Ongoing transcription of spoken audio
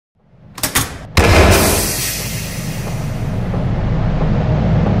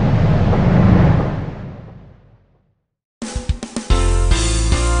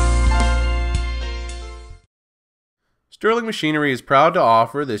Sterling Machinery is proud to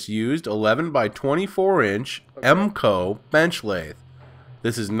offer this used 11 by 24 inch Emco bench lathe.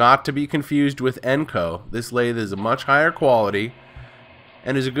 This is not to be confused with ENCO. This lathe is a much higher quality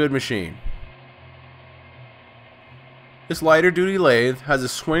and is a good machine. This lighter duty lathe has a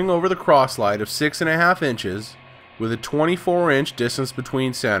swing over the cross slide of 6.5 inches with a 24 inch distance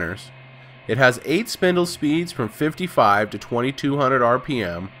between centers. It has 8 spindle speeds from 55 to 2200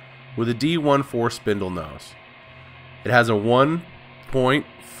 RPM with a D14 spindle nose. It has a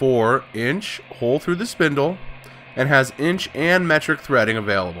 1.4 inch hole through the spindle and has inch and metric threading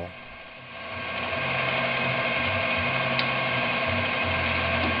available.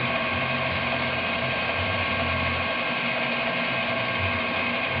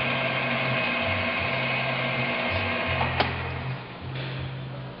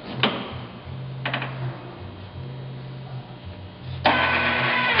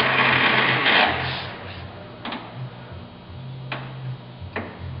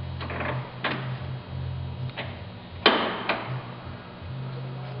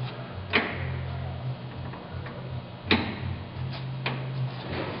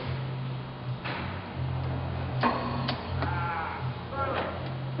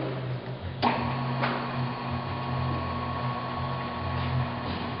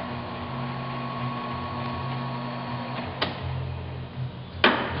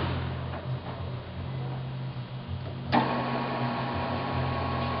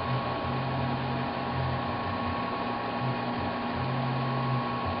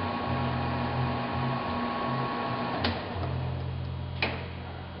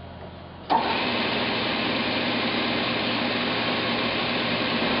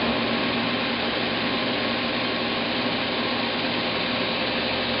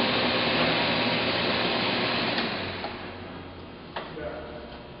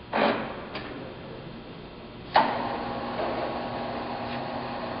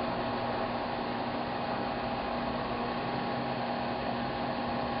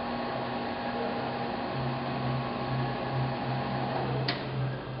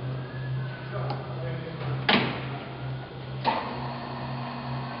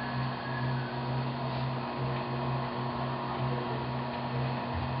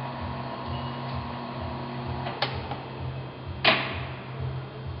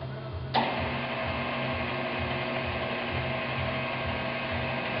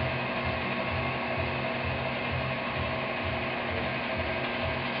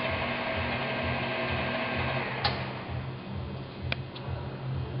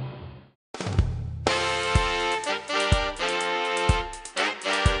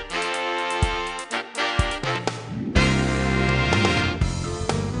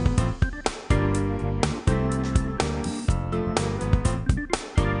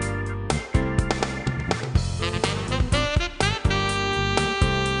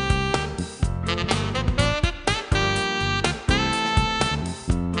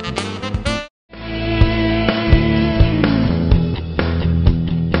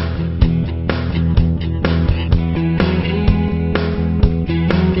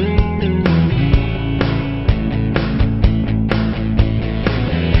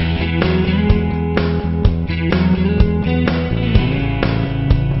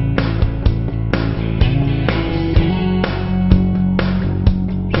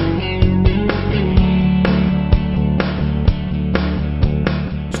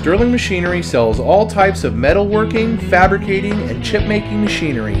 Sterling Machinery sells all types of metalworking, fabricating, and chip-making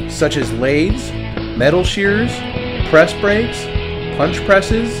machinery such as lathes, metal shears, press brakes, punch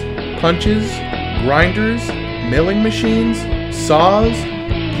presses, punches, grinders, milling machines, saws,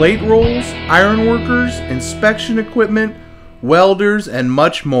 plate rolls, iron workers, inspection equipment, welders, and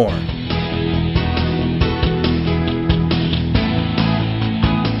much more.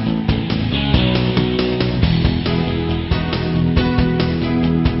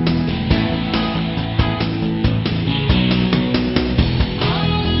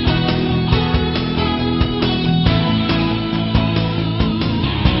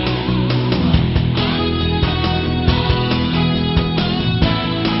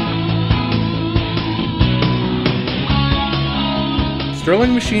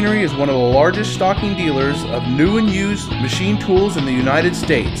 Sterling Machinery is one of the largest stocking dealers of new and used machine tools in the United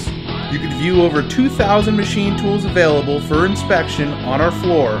States. You can view over 2,000 machine tools available for inspection on our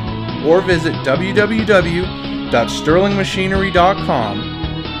floor or visit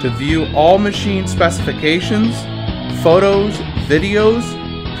www.sterlingmachinery.com to view all machine specifications, photos, videos,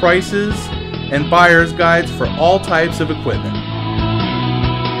 prices, and buyer's guides for all types of equipment.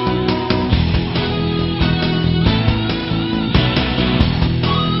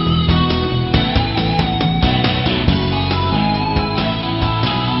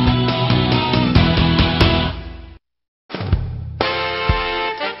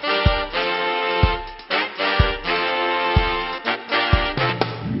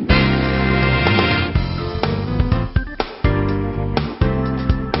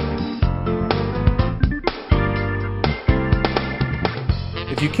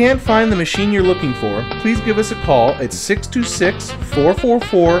 If you can't find the machine you're looking for, please give us a call at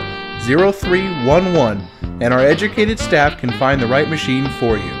 626-444-0311 and our educated staff can find the right machine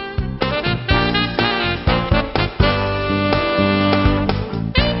for you.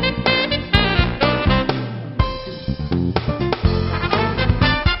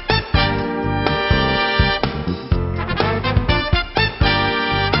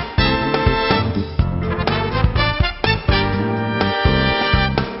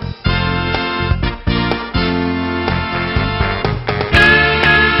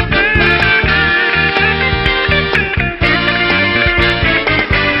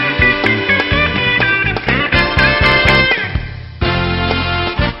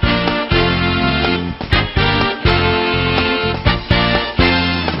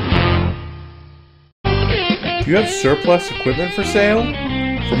 Do you have surplus equipment for sale?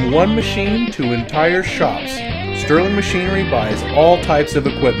 From one machine to entire shops, Sterling Machinery buys all types of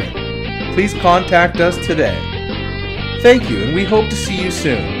equipment. Please contact us today. Thank you, and we hope to see you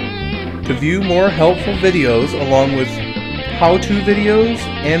soon. To view more helpful videos along with how-to videos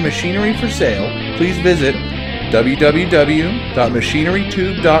and machinery for sale, please visit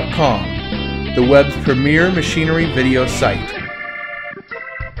www.machinerytube.com, the web's premier machinery video site.